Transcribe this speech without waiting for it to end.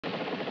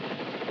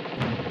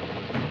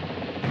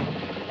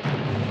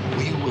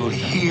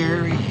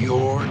hear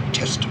your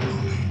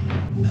testimony.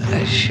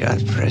 I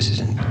shot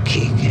President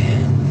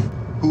Keegan.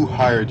 Who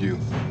hired you?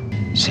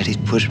 Said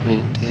he'd push me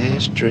into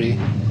history.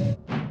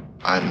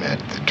 I met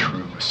the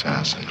true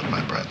assassin of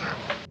my brother.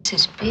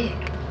 This is big.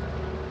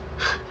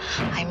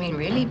 I mean,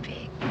 really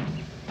big.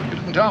 You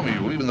didn't tell me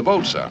you were leaving the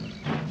boat, son.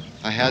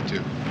 I had to.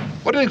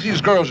 What do you think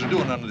these girls are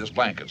doing under this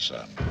blanket,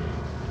 son?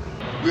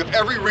 We have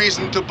every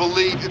reason to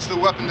believe it's the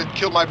weapon that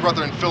killed my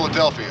brother in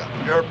Philadelphia.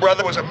 Your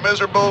brother was a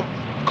miserable,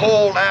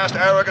 cold-assed,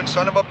 arrogant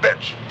son of a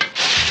bitch.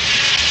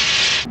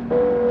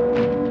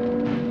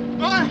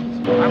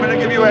 I'm gonna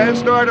give you a head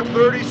start of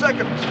 30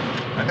 seconds.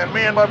 And then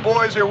me and my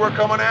boys here, we're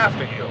coming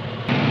after you.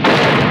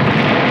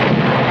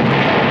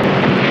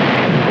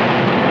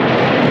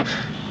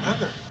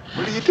 Mother,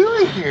 what are you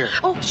doing here?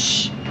 Oh,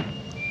 shh.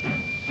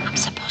 I'm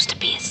supposed to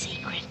be a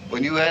secret.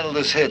 When you handle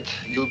this hit,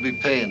 you'll be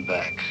paying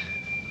back.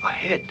 A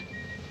hit?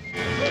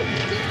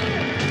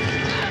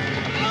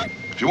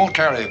 If you won't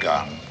carry a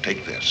gun,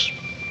 take this.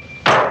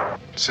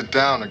 Sit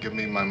down or give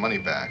me my money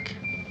back.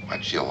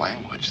 What's your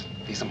language?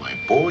 These are my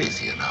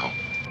boys, you know.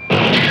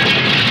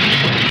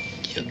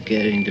 You're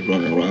getting to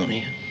run around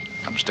here.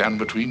 I'm standing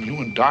between you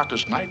and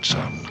darkest night,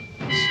 son.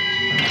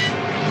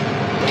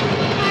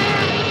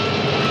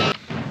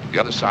 The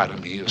other side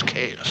of me is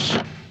chaos.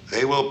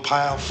 They will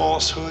pile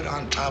falsehood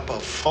on top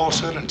of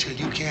falsehood until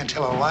you can't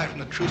tell a lie from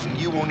the truth, and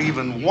you won't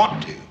even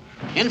want to.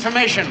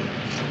 Information.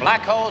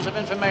 Black holes of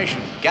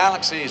information.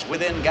 Galaxies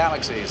within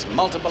galaxies.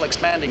 Multiple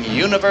expanding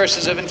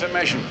universes of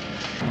information.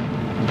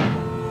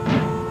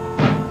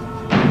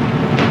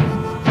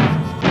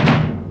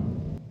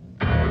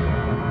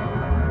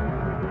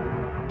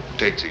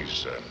 Take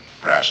these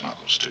brass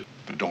knuckles, too,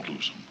 but don't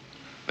lose them.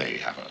 They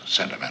have a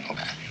sentimental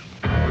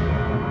value.